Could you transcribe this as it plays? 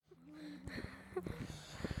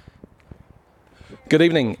Good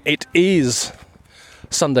evening. It is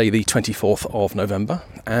Sunday the 24th of November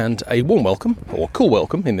and a warm welcome, or cool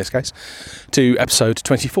welcome in this case, to episode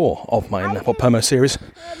 24 of my NaPoWo series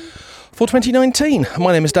for 2019.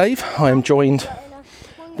 My name is Dave. I am joined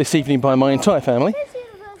this evening by my entire family.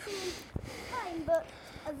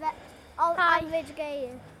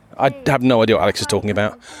 I have no idea what Alex is talking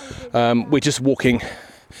about. We're just walking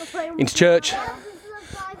into church.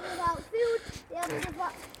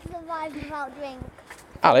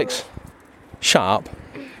 Alex, shut up.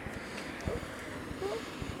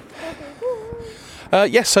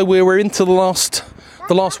 Yes, so we're into the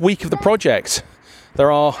last week of the project.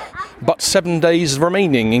 There are but 7 days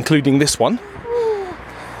remaining, including this one.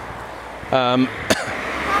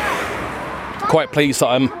 Quite pleased that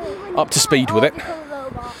I'm up to speed with it.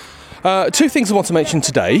 Two things I want to mention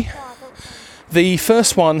today. The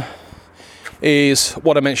first one is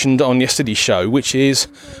what I mentioned on yesterday's show, which is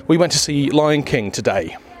we went to see Lion King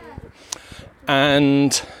today.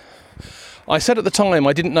 And I said at the time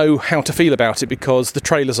I didn't know how to feel about it because the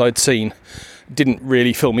trailers I'd seen didn't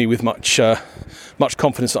really fill me with much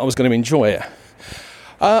confidence that I was going to enjoy it.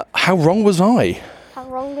 How wrong was I? How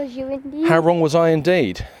wrong was you indeed? How wrong was I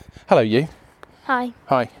indeed? Hello, you. Hi.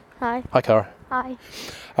 Hi. Hi. Hi, Cara. Hi.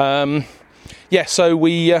 So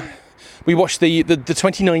we watched the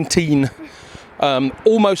 2019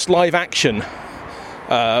 almost live action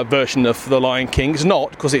version of The Lion King. It's not,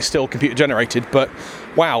 because it's still computer generated, but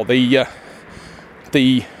wow, the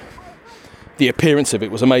appearance of it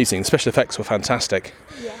was amazing. The special effects were fantastic.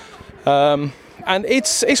 Yeah. And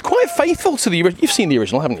it's quite faithful to the original. You've seen the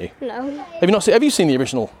original, haven't you? No. Have you not seen? Have you seen the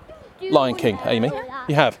original Lion King, Amy?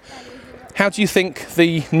 You have. How do you think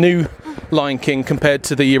the new Lion King compared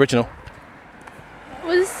to the original? It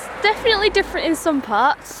was definitely different in some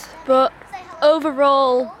parts, but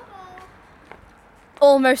overall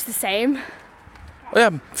almost the same.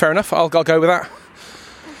 Yeah, fair enough. I'll go with that.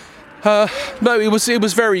 No, it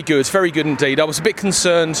was very good indeed. I was a bit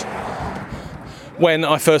concerned when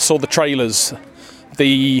I first saw the trailers.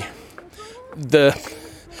 The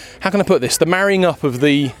how can I put this? The marrying up of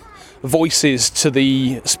the voices to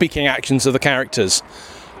the speaking actions of the characters,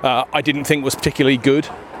 I didn't think was particularly good.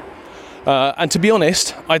 And to be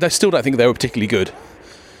honest, I still don't think they were particularly good.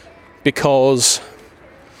 Because,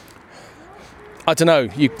 I don't know,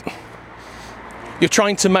 you're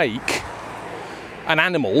trying to make an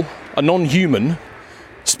animal, a non-human,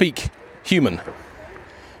 speak human,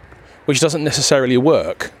 which doesn't necessarily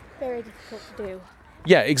work. Very difficult to do.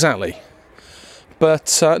 Yeah, exactly.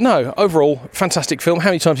 But no, overall, fantastic film. How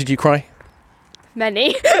many times did you cry?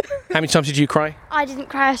 Many. How many times did you cry? I didn't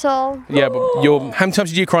cry at all. Yeah, but how many times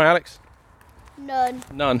did you cry, Alex? None.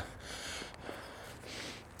 None.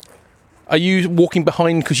 Are you walking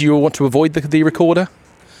behind because you want to avoid the recorder?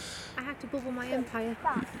 I had to bubble my empire.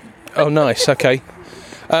 Oh, nice. Okay.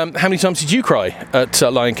 How many times did you cry at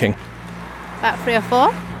Lion King? About 3 or 4.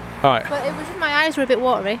 All right. But it was my eyes were a bit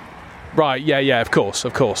watery. Right. Yeah. Of course.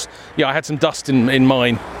 Yeah, I had some dust in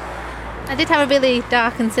mine. I did have a really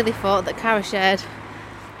dark and silly thought that Cara shared.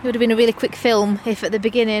 It would have been a really quick film if at the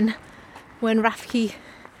beginning, when Rafiki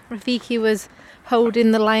was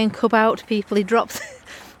holding the lion cub out to people, he dropped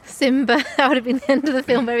Simba. That would have been the end of the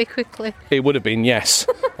film very quickly. It would have been, yes.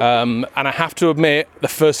 And I have to admit, the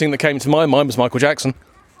first thing that came to my mind was Michael Jackson.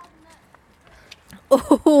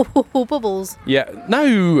 Oh, Bubbles. Yeah. No.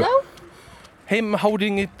 No? Him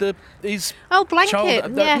holding his Blanket.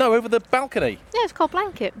 child. Yeah. No, over the balcony. Yeah, it's called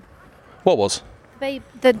Blanket. What was? The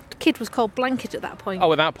kid was called Blanket at that point.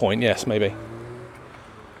 Oh, at that point, yes, maybe. I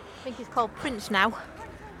think he's called Prince now.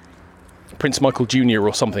 Prince Michael Jr.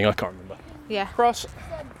 or something, I can't remember. Yeah. Cross.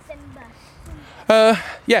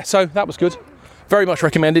 Yeah, so that was good. Very much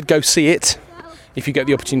recommended. Go see it if you get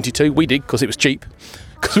the opportunity to. We did, because it was cheap.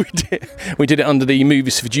 Because we did it under the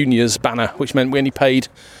Movies for Juniors banner, which meant we only paid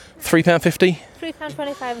 £3.50.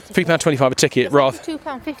 £3.25 a ticket. £3.25 a ticket, It's rather.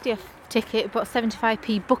 £2.50 a ticket, but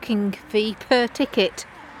 75p booking fee per ticket.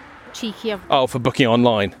 Cheeky. Oh, for booking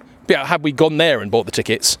online. But yeah, had we gone there and bought the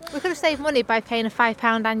tickets? We could have saved money by paying a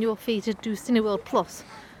 £5 annual fee to do Cineworld Plus,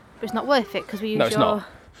 but it's not worth it because we use No, it's not.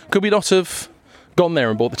 Could we not have gone there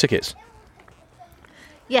and bought the tickets?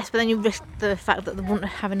 Yes, but then you risk the fact that they wouldn't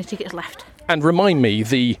have any tickets left. And remind me,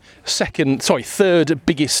 the third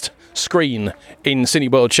biggest screen in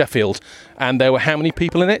Cineworld Sheffield, and there were how many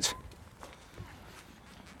people in it?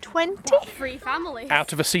 20? 3 families.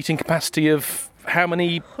 Out of a seating capacity of how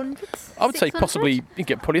many? Hundreds? I would say 600? possibly, you'd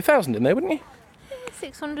get probably 1,000 in there, wouldn't you?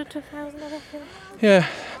 600 to 1,000, I reckon. Yeah,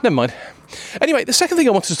 never mind. Anyway, the second thing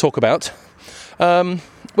I wanted to talk about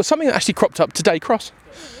was something that actually cropped up today,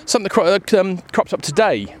 something that cropped up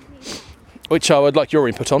today which I would like your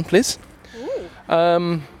input on, please.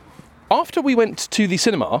 After we went to the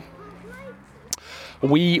cinema,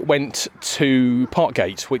 we went to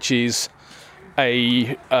Parkgate, which is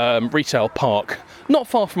a retail park not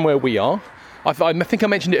far from where we are. I think I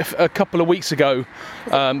mentioned it a couple of weeks ago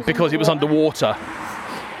because it was underwater.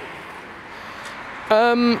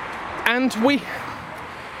 And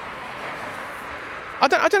I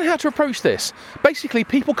don't know how to approach this. Basically,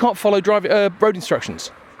 people can't follow road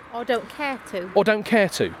instructions. Or don't care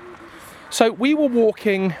to. So we were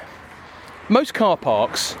walking. Most car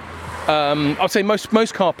parks, I'd say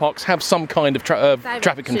most car parks have some kind of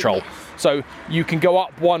traffic control. Yes. So you can go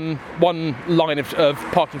up one line of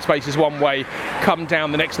parking spaces one way, come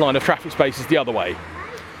down the next line of traffic spaces the other way.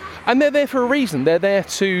 And they're there for a reason. They're there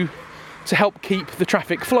to help keep the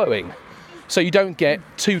traffic flowing. So you don't get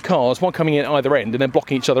two cars, one coming in at either end and then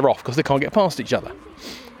blocking each other off because they can't get past each other.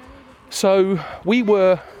 So we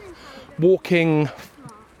were walking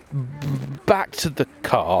back to the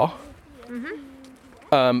car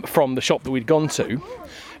from the shop that we'd gone to,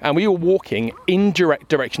 and we were walking in direct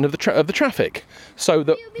direction of the traffic, so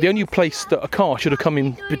that the only place that a car should have come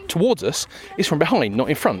in towards us is from behind, not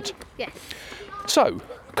in front. Yes. So,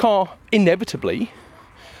 car inevitably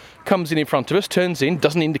comes in front of us, turns in,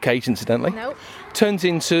 doesn't indicate incidentally, Nope. turns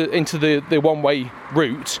into the one-way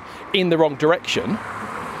route in the wrong direction.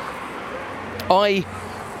 I,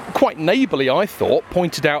 quite neighbourly I thought,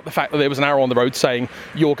 pointed out the fact that there was an arrow on the road saying,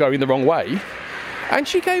 "You're going the wrong way." And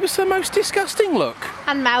she gave us the most disgusting look.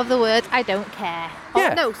 And mouth the word, "I don't care."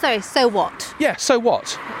 Yeah. Oh, no, sorry, so what? Yeah, so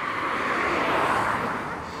what?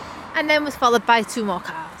 And then was followed by two more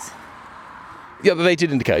cars. Yeah, they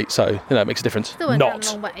did indicate, so it makes a difference. Still went down Not.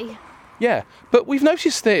 the wrong way. Yeah, but we've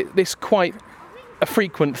noticed this quite a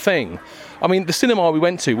frequent thing. I mean, the cinema we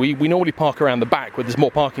went to, we normally park around the back where there's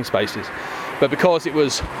more parking spaces. But because it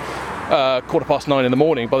was 9:15 in the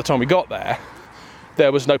morning by the time we got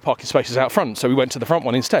there was no parking spaces out front, so we went to the front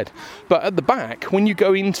one instead. But at the back, when you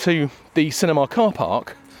go into the cinema car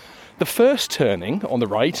park, the first turning on the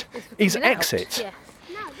right is Coming out. exit.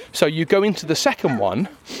 Yeah. So you go into the second one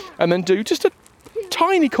and then do just a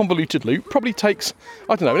tiny convoluted loop, probably takes,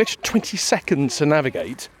 I don't know, an extra 20 seconds to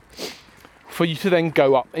navigate for you to then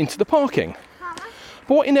go up into the parking.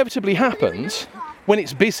 But what inevitably happens when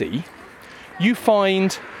it's busy, you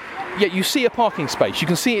find, you see a parking space, you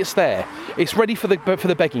can see it's there, it's ready for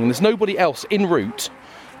the begging, and there's nobody else en route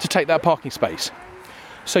to take that parking space.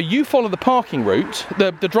 So you follow the parking route,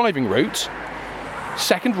 the driving route,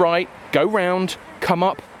 second right, go round, come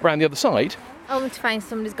up around the other side. Only to find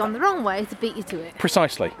somebody's gone the wrong way to beat you to it.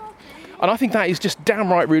 Precisely. And I think that is just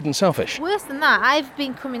downright rude and selfish. Worse than that, I've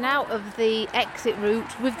been coming out of the exit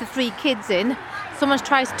route with the 3 kids in. Someone's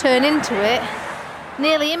tried to turn into it,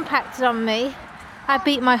 nearly impacted on me. I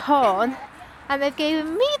beat my horn, and they've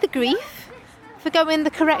given me the grief for going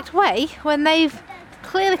the correct way when they've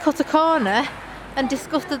clearly cut a corner and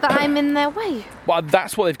disgusted that I'm in their way. Well,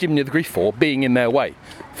 that's what they've given you the grief for, being in their way,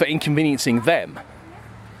 for inconveniencing them,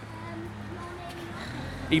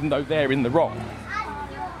 even though they're in the wrong.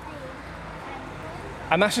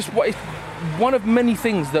 And that's just one of many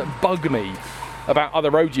things that bug me about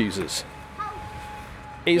other road users,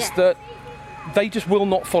 is that they just will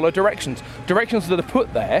not follow directions. Directions that are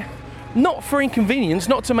put there, not for inconvenience,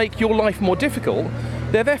 not to make your life more difficult,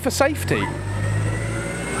 they're there for safety.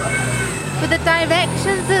 But the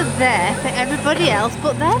directions are there for everybody else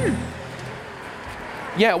but them.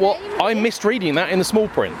 Yeah, well, I'm misreading that in the small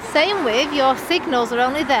print. Same with your signals are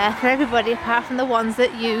only there for everybody apart from the ones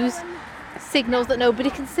that use signals that nobody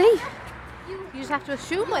can see. You just have to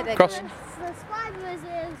assume where they're Cross. going.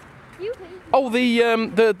 Oh,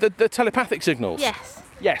 the telepathic signals? Yes.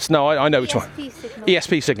 Yes, no, I know which one. ESP signals.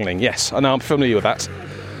 ESP signalling, yes. I know, I'm familiar with that.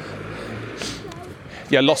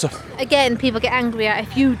 Yeah, lots of... Again, people get angry at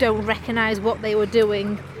if you don't recognise what they were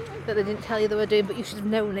doing, that they didn't tell you they were doing, but you should have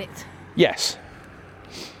known it. Yes.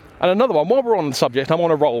 And another one, while we're on the subject, I'm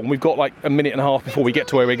on a roll, and we've got like a minute and a half before we get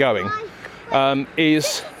to where we're going,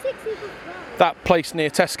 is that place near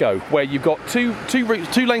Tesco, where you've got two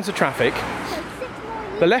lanes of traffic.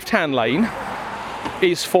 The left-hand lane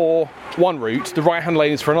is for one route, the right-hand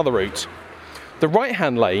lane is for another route. The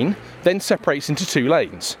right-hand lane then separates into 2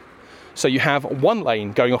 lanes. So you have 1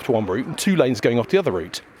 lane going off to one route and 2 lanes going off to the other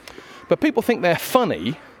route. But people think they're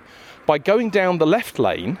funny by going down the left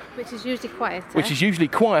lane, Which is usually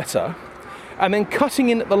quieter. and then cutting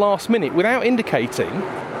in at the last minute without indicating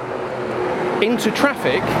into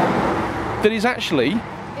traffic that is actually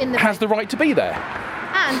has the right to be there.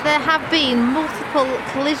 And there have been multiple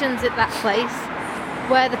collisions at that place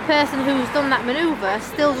where the person who's done that manoeuvre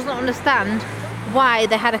still doesn't understand why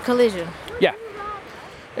they had a collision. Yeah,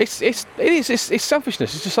 It's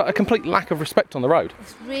selfishness. It's just like a complete lack of respect on the road.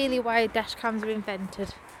 It's really why dash cams are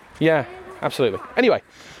invented. Yeah, absolutely. Anyway,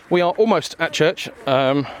 we are almost at church.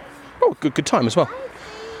 Good time as well.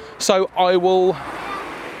 So I will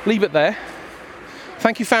leave it there.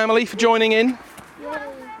 Thank you, family, for joining in.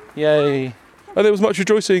 Yay. Oh, there was much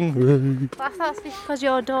rejoicing. Well, that's because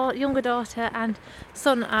your younger daughter and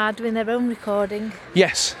son are doing their own recording.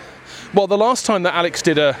 Yes. Well, the last time that Alex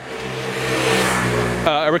did a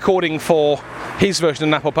recording for his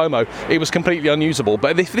version of NaPoWoPoMo, it was completely unusable.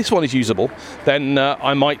 But if this one is usable, then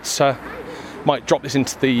I might drop this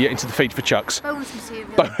into the feed for Chucks. Bonus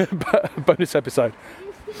material. Bonus episode.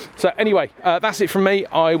 So anyway, that's it from me.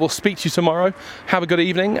 I will speak to you tomorrow. Have a good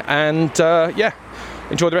evening, and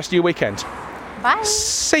enjoy the rest of your weekend. Bye.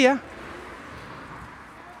 See ya.